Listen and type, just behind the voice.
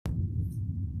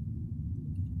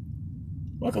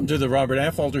Welcome to the Robert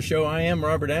Affolter Show. I am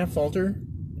Robert Affolter,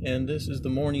 and this is the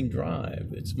morning drive.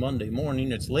 It's Monday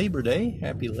morning. It's Labor Day.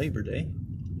 Happy Labor Day.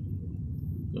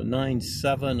 The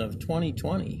 9/7 of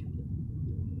 2020.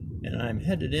 And I'm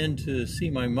headed in to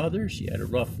see my mother. She had a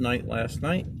rough night last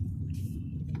night.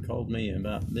 Called me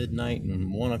about midnight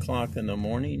and 1 o'clock in the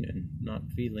morning and not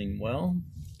feeling well.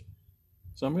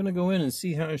 So I'm going to go in and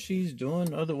see how she's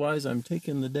doing. Otherwise, I'm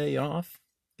taking the day off,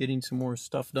 getting some more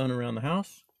stuff done around the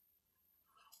house.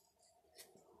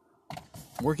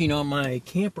 Working on my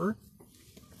camper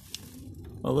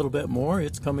a little bit more.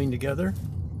 It's coming together.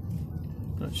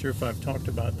 Not sure if I've talked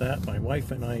about that. My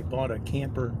wife and I bought a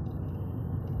camper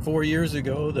 4 years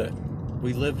ago that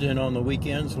we lived in on the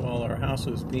weekends while our house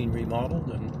was being remodeled,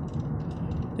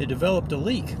 and it developed a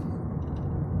leak.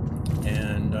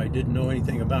 And I didn't know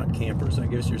anything about campers. I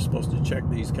guess you're supposed to check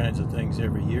these kinds of things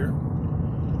every year.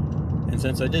 And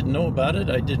since I didn't know about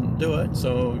it, I didn't do it.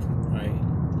 So I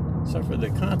suffer the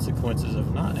consequences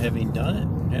of not having done it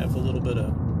and have a little bit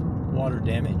of water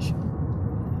damage.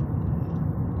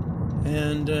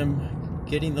 And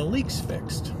getting the leaks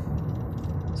fixed.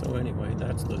 So anyway,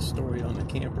 that's the story on the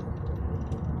camper.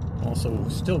 Also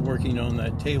still working on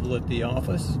that table at the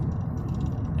office.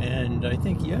 And I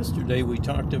think yesterday we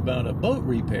talked about a boat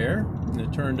repair, and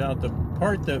it turned out the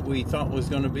part that we thought was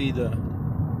going to be the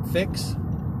fix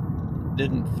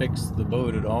didn't fix the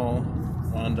boat at all.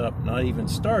 Wound up not even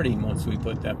starting once we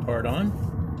put that part on.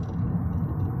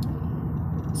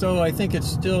 So I think it's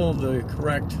still the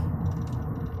correct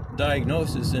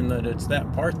diagnosis in that it's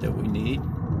that part that we need,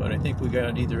 but I think we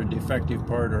got either a defective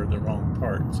part or the wrong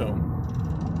part. So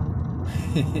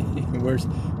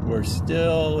we're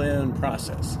still in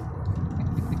process.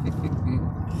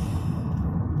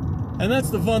 And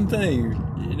that's the fun thing,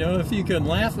 you know, if you can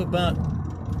laugh about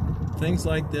things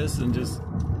like this and just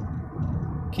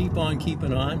keep on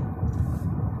keeping on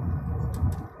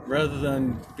rather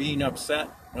than being upset,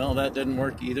 well, that didn't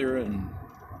work either, and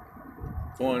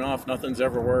going off, nothing's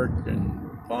ever worked, and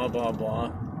blah blah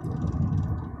blah.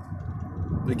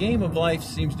 The game of life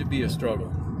seems to be a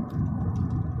struggle.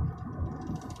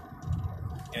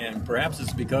 And perhaps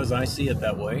it's because I see it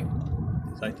that way.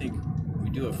 I think we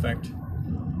do affect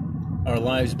our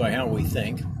lives by how we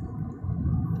think.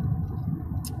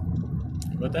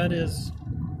 But that is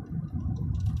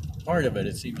part of it.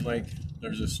 It seems like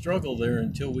there's a struggle there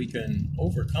until we can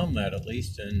overcome that, at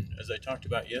least. And as I talked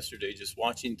about yesterday, just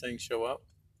watching things show up,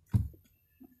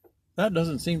 that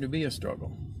doesn't seem to be a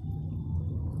struggle.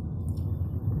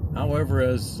 However,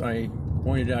 as I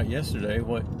pointed out yesterday,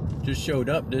 what just showed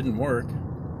up didn't work.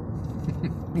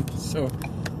 So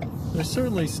there's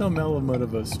certainly some element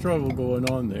of a struggle going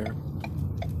on there.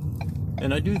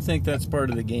 And I do think that's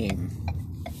part of the game.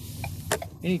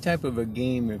 Any type of a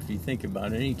game, if you think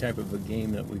about it, any type of a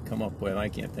game that we come up with, I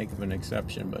can't think of an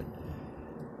exception, but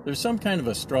there's some kind of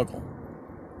a struggle.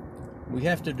 We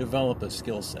have to develop a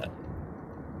skill set.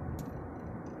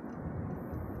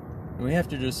 And we have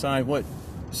to decide what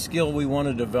skill we want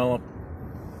to develop,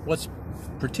 what's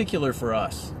particular for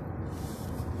us.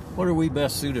 What are we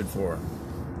best suited for?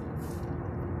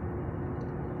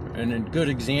 And a good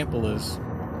example is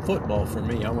football for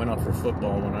me. I went out for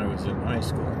football when I was in high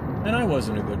school, and I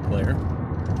wasn't a good player.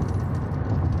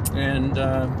 And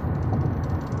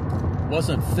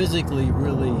wasn't physically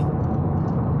really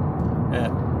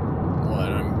at,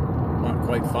 I'm not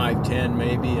quite 5'10",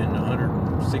 maybe, and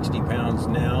 160 pounds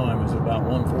now. I was about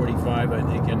 145, I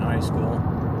think, in high school,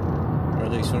 or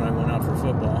at least when I went out for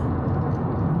football.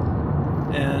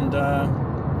 And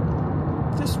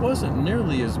this wasn't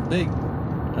nearly as big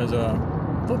as a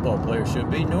football player should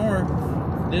be, nor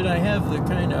did I have the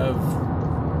kind of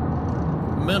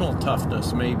mental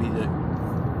toughness maybe that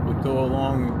would go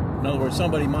along. In other words,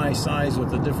 somebody my size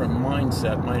with a different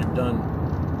mindset might have done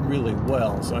really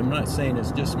well. So I'm not saying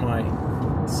it's just my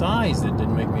size that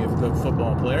didn't make me a good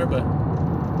football player, but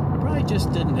I probably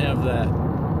just didn't have that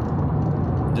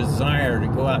desire to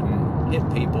go out and hit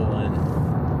people. And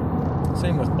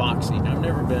same with boxing. I've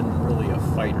never been really a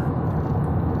fighter.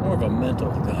 More of a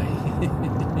mental guy.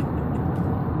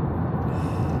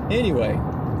 Anyway,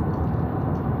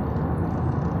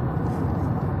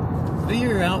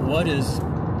 figure out what is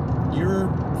your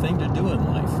thing to do in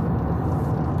life.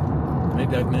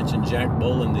 Maybe I've mentioned Jack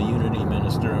Boland, the Unity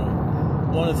minister.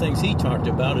 One of the things he talked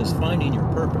about is finding your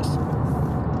purpose.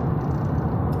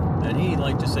 And he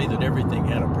liked to say that everything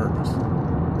had a purpose.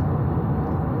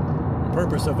 The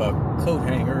purpose of a coat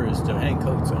hanger is to hang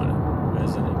coats on it,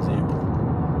 as an example.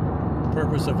 The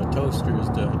purpose of a toaster is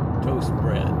to toast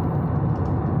bread.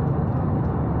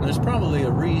 And there's probably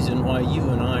a reason why you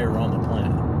and I are on the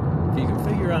planet. If you can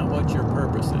figure out what your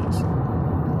purpose is,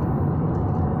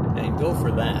 go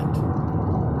for that,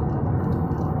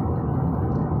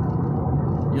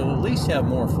 you'll at least have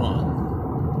more fun.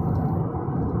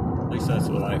 At least that's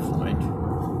what I find.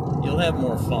 You'll have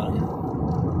more fun,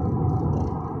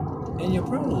 and you'll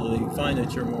probably find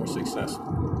that you're more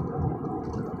successful.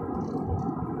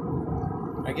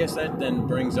 I guess that then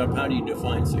brings up, how do you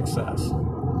define success?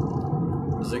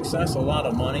 Is success a lot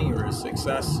of money, or is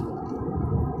success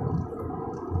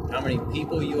how many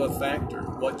people you affect, or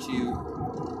what you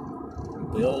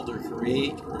build or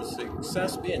create, or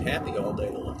success being happy all day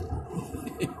long?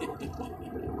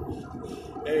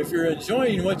 And if you're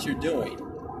enjoying what you're doing,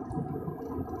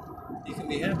 you can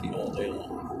be happy all day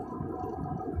long.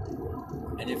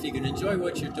 And if you can enjoy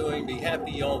what you're doing, be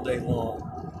happy all day long,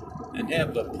 and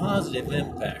have a positive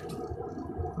impact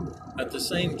at the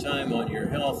same time on your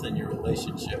health and your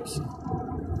relationships,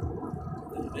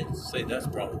 I'd say that's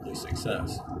probably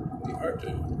success. It'd be hard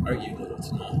to argue that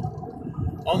it's not.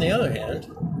 On the other hand,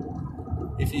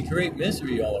 if you create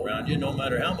misery all around you, no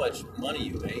matter how much money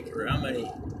you make or how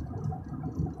many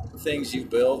things you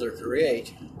build or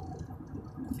create,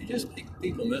 if you just make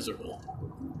people miserable,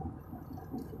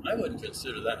 I wouldn't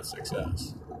consider that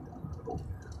success.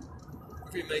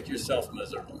 If you make yourself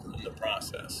miserable in the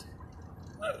process,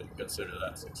 I wouldn't consider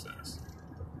that success.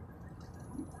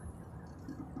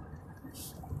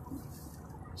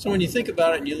 So when you think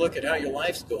about it and you look at how your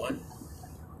life's going,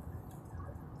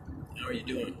 how are you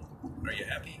doing? Are you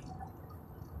happy?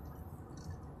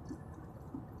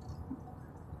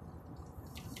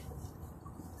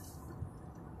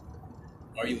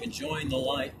 Are you enjoying the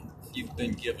life you've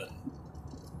been given?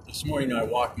 This morning I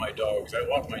walked my dogs. I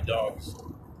walk my dogs,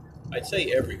 I'd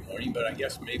say every morning, but I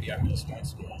guess maybe I miss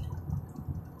once in a while.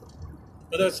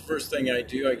 But that's the first thing I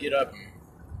do. I get up and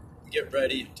get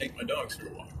ready and take my dogs for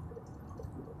a walk.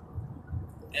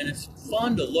 And it's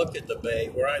fun to look at the bay.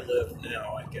 Where I live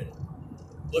now, I can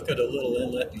look at a little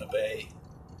inlet in the bay,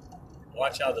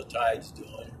 watch how the tide's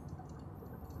doing,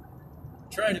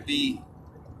 try to be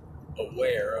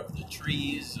aware of the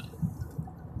trees,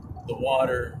 the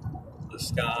water, the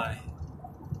sky,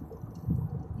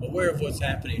 aware of what's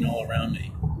happening all around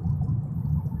me,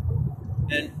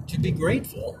 and to be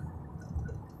grateful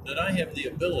that I have the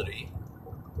ability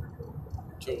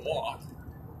to walk,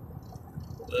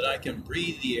 that I can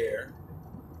breathe the air,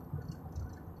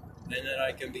 and that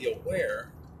I can be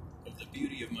aware of the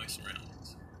beauty of my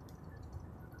surroundings.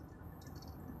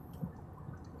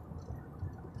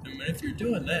 And if you're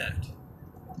doing that,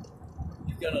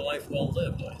 you've got a life well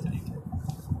lived, I think.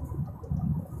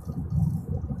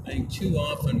 I think too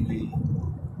often we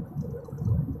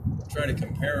try to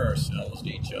compare ourselves to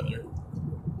each other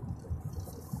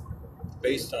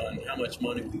based on how much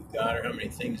money we've got or how many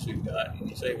things we've got, and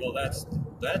you say, well, that's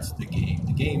the game.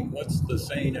 The game, what's the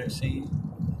saying I've seen?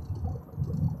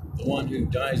 The one who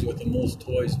dies with the most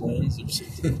toys wins, or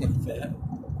something like that.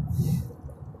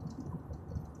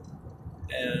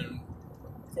 And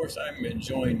of course, I'm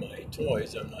enjoying my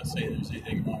toys. I'm not saying there's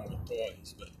anything wrong with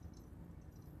toys, but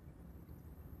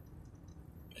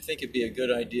I think it'd be a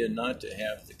good idea not to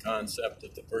have the concept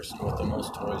that the person with the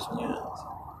most toys wins.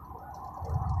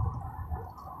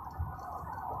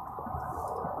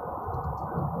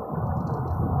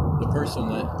 The person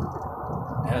that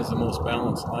has the most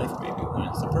balanced life maybe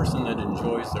wins. The person that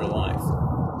enjoys their life.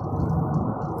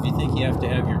 If you think you have to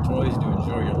have your toys to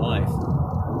enjoy your life,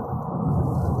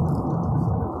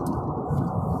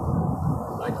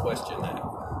 I question that.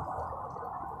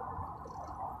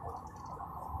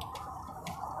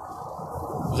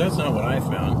 Because that's not what I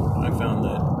found. I found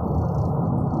that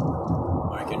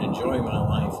I can enjoy my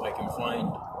life. I can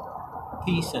find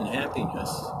peace and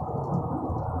happiness.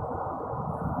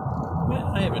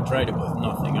 I haven't tried it with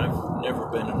nothing. I've never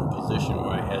been in a position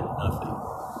where I had nothing.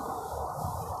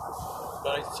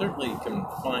 But I certainly can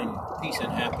find peace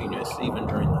and happiness even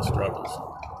during the struggles.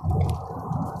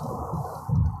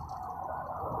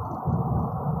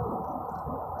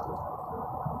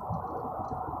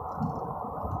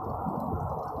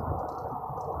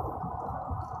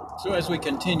 So as we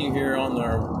continue here on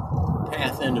our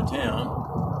path into town,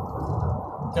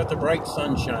 got the bright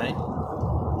sunshine.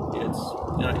 It's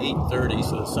now 8:30,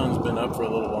 so the sun's been up for a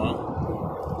little while.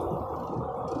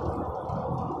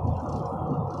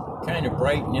 Kind of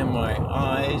brighten in my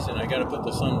eyes, and I got to put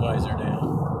the sun visor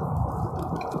down.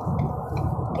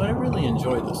 But I really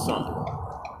enjoy the sun.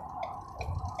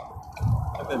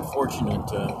 I've been fortunate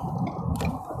to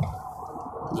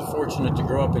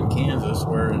grow up in Kansas,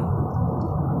 where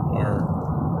our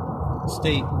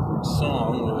state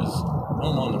song was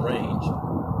Home on the Range.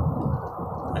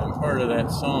 And part of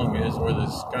that song is where the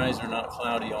skies are not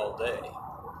cloudy all day.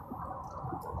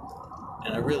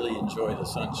 and I really enjoy the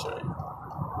sunshine.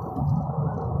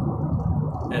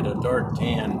 I had a dark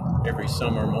tan every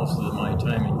summer most of my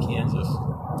time in Kansas.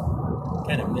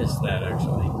 Kind of miss that,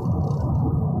 actually.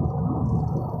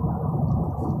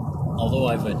 Although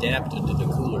I've adapted to the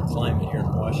cooler climate here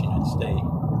in Washington State.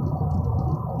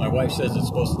 My wife says it's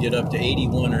supposed to get up to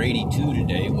 81 or 82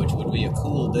 today, which would be a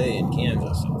cool day in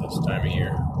Kansas at this time of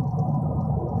year.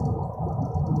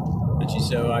 And she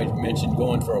said, I mentioned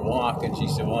going for a walk, and she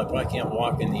said, well, I probably can't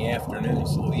walk in the afternoon,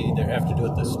 so we either have to do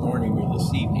it this morning or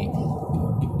this evening.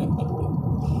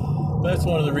 That's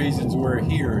one of the reasons we're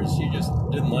here, is she just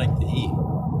didn't like the heat.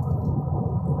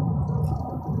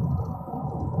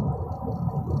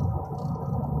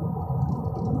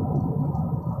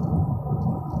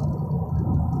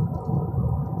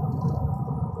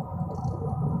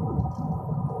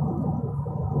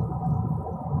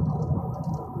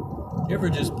 You ever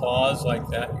just pause like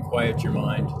that and quiet your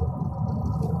mind?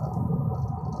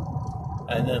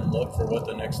 And then look for what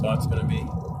the next thought's going to be?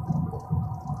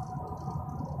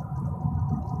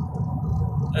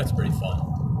 That's pretty fun.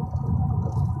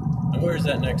 And where does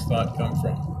that next thought come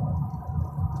from?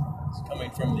 It's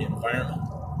coming from the environment.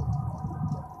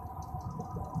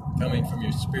 Coming from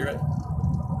your spirit.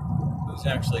 Who's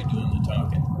actually doing the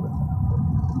talking?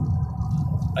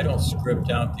 I don't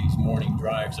script out these morning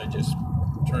drives. I just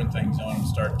turn things on and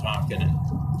start talking. And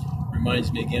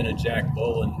reminds me again of Jack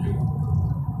Boland, who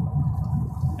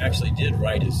actually did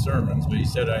write his sermons, but he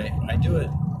said, I do it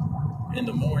in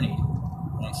the morning,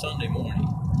 on Sunday morning.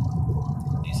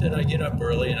 He said, I get up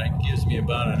early and it gives me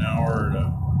about an hour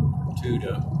or two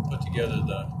to put together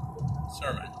the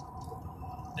sermon.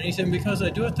 And he said, because I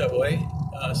do it that way,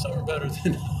 some are better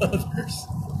than others.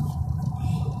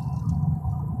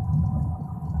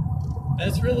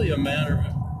 That's really a matter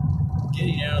of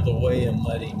getting out of the way and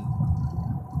letting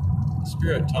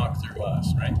Spirit talk through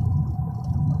us, right?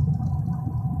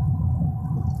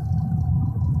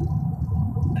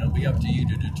 And it'll be up to you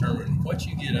to determine what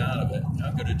you get out of it.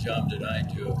 How good a job did I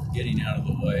do of getting out of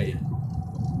the way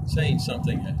and saying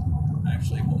something that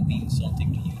actually will mean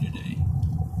something to you today?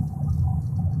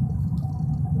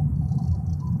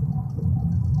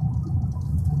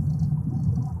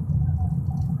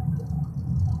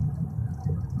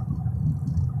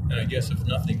 And I guess if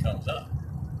nothing comes up,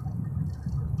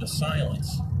 the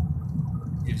silence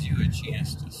gives you a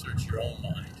chance to search your own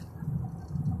mind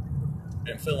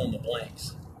and fill in the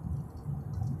blanks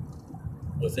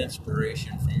with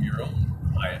inspiration from your own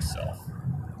highest self.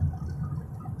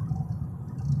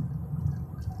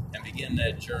 And begin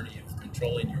that journey of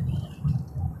controlling your mind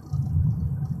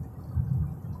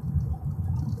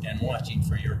and watching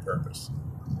for your purpose.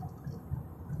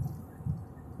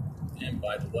 And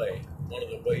by the way, one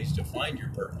of the ways to find your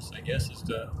purpose, I guess, is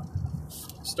to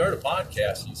start a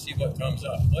podcast and see what comes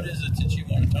up. What is it that you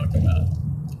want to talk about?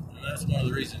 And that's one of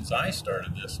the reasons I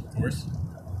started this, of course.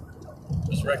 It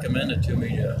was recommended to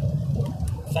me to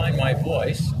find my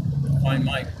voice, find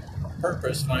my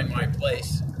purpose, find my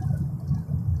place.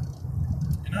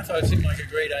 And I thought it seemed like a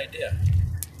great idea.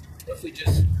 What if we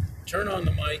just turn on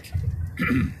the mic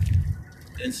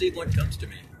and see what comes to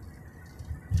me?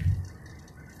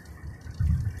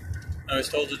 I was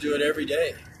told to do it every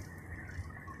day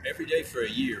for a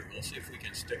year. We'll see if we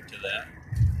can stick to that.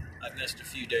 I've missed a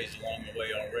few days along the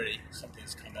way already.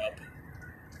 Something's come up.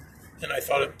 And I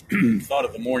thought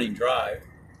of the morning drive.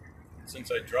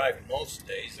 Since I drive most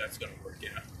days, that's going to work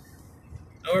out.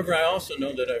 However, I also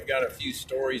know that I've got a few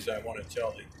stories I want to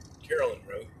tell that Carolyn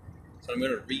wrote. So I'm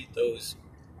going to read those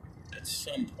at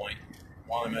some point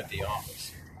while I'm at the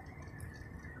office.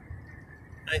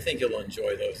 I think you'll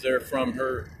enjoy those. They're from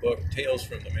her book, Tales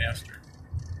from the Master.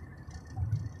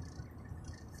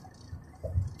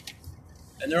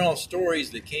 And they're all stories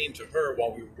that came to her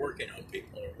while we were working on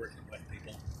people or working with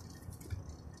people.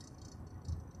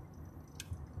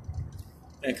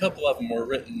 And a couple of them were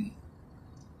written,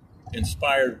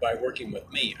 inspired by working with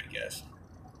me, I guess.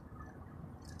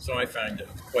 So I find them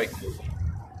quite moving.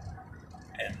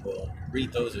 And we'll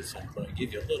read those at some point,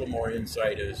 give you a little more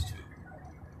insight as to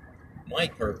my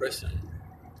purpose and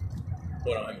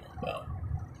what I'm about.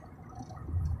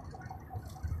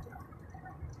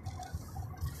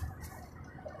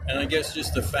 And I guess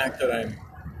just the fact that I'm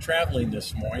traveling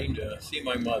this morning to see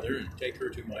my mother and take her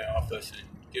to my office and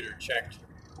get her checked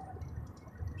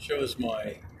shows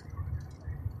my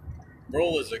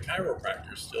role as a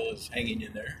chiropractor still is hanging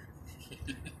in there.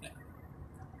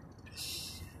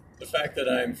 The fact that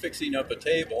I'm fixing up a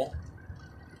table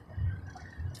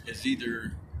is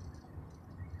either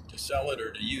to sell it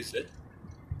or to use it.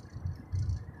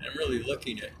 And I'm really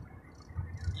looking at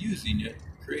using it,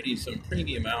 creating some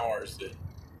premium hours that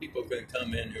people can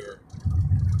come in who are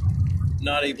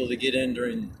not able to get in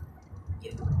during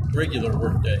the regular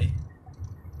workday.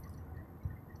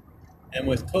 And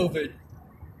with COVID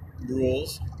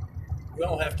rules, we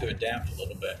all have to adapt a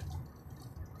little bit.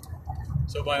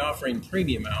 So by offering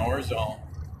premium hours, I'll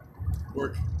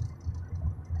work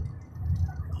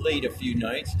late a few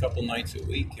nights, a couple nights a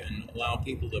week, and allow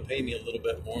people to pay me a little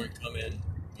bit more and come in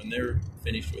when they're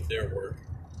finished with their work.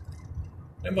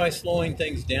 And by slowing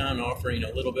things down, offering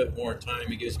a little bit more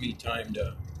time, it gives me time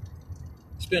to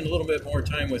spend a little bit more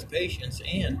time with patients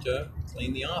and to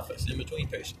clean the office in between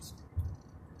patients.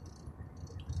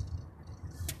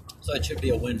 So it should be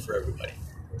a win for everybody.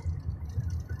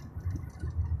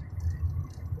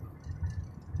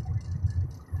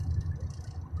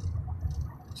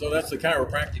 So that's the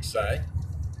chiropractic side.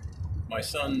 My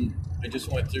son, I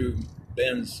just went through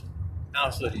Ben's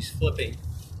house that he's flipping,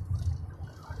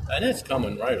 and it's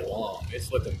coming right along.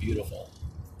 It's looking beautiful.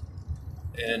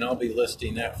 And I'll be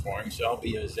listing that for him, so I'll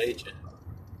be his agent.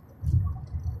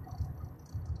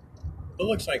 It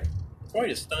looks like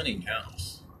quite a stunning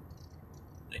house.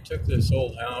 They took this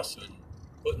old house and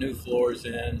put new floors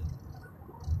in,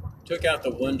 took out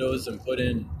the windows and put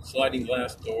in sliding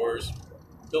glass doors,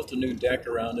 built a new deck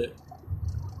around it.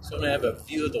 So I'm going to have a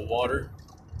view of the water.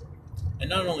 And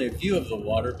not only a view of the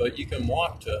water, but you can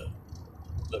walk to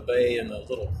the bay and the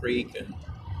little creek and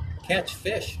catch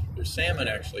fish. There's salmon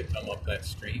actually come up that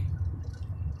stream.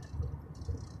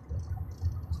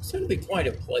 So it's going to be quite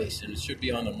a place, and it should be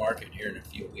on the market here in a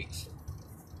few weeks.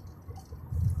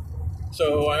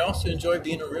 So I also enjoy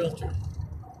being a realtor.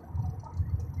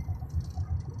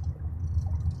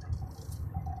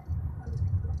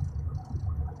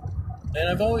 And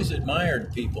I've always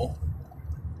admired people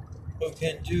who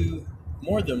can do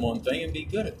more than one thing and be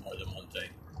good at more than one thing.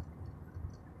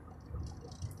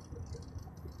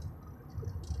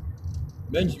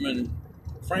 Benjamin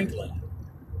Franklin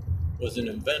was an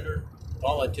inventor,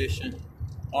 politician,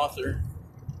 author.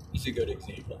 He's a good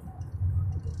example.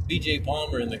 B.J.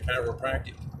 Palmer in the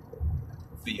chiropractic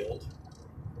field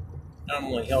not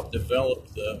only helped develop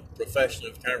the profession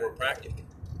of chiropractic,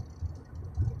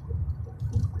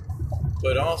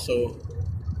 but also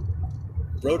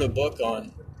wrote a book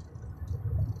on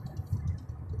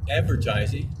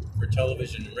advertising for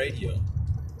television and radio.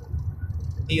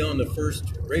 He owned the first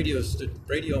radio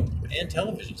and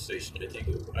television station.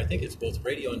 I think it's both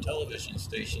radio and television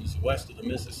stations west of the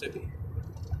Mississippi.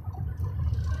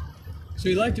 So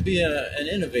he liked to be an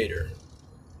innovator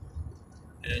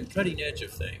and cutting edge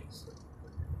of things.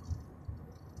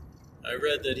 I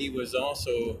read that he was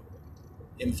also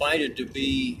invited to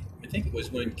be, I think it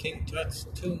was when King Tut's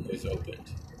tomb was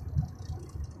opened,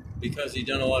 because he'd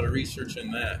done a lot of research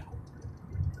in that.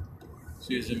 So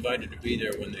he was invited to be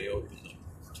there when they opened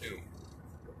the tomb.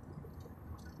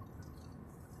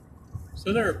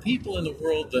 So there are people in the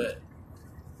world that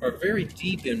are very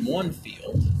deep in one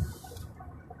field,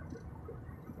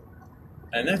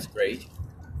 and that's great.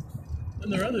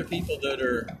 And there are other people that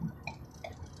are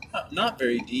not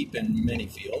very deep in many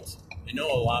fields. They know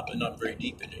a lot, but not very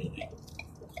deep in anything.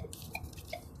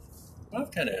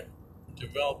 I've kind of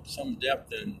developed some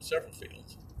depth in several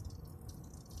fields.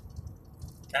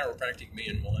 Chiropractic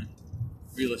being one,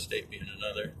 real estate being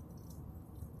another.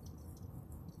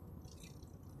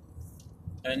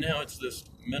 And now it's this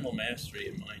mental mastery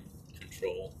and mind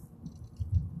control,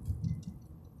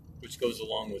 which goes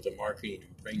along with the marketing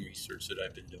and brain research that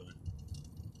I've been doing.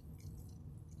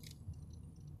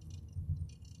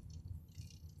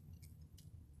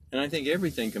 And I think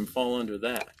everything can fall under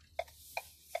that.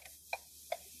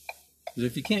 Because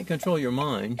if you can't control your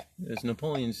mind, as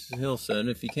Napoleon Hill said,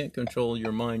 if you can't control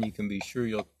your mind, you can be sure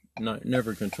you'll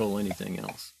never control anything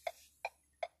else.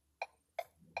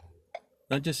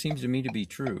 That just seems to me to be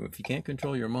true. If you can't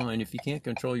control your mind, if you can't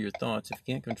control your thoughts, if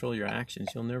you can't control your actions,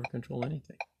 you'll never control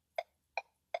anything.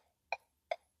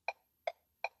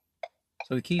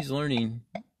 So the key is learning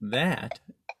that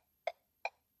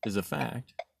is a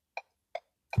fact,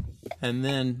 and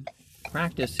then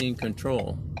practicing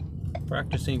control.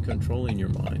 Practicing controlling your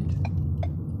mind.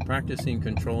 Practicing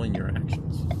controlling your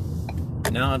actions.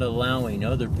 Not allowing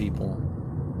other people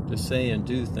to say and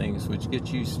do things which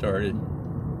get you started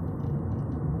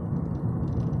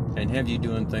and have you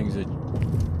doing things that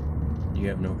you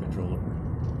have no control over.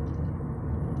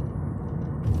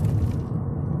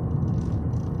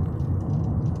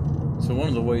 So one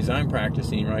of the ways I'm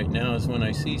practicing right now is when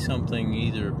I see something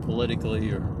either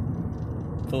politically or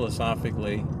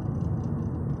philosophically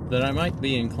that I might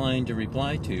be inclined to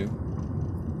reply to,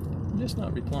 I'm just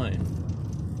not replying.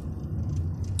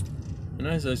 And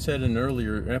as I said in an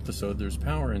earlier episode, there's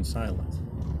power in silence.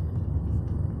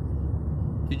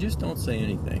 you just don't say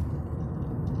anything.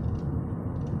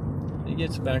 It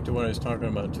gets back to what I was talking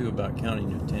about too, about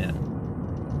counting to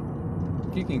 10.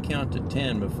 If you can count to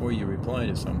 10 before you reply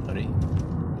to somebody,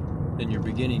 then you're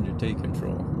beginning to take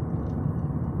control.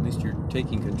 At least you're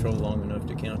taking control long enough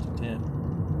to count to 10.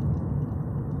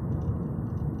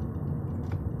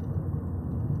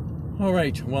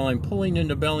 Alright, while I'm pulling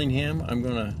into Bellingham, I'm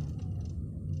going to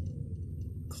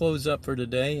close up for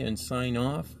today and sign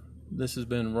off. This has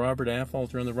been Robert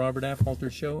Affolter on the Robert Affolter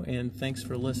Show, and thanks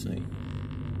for listening.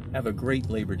 Have a great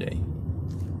Labor Day.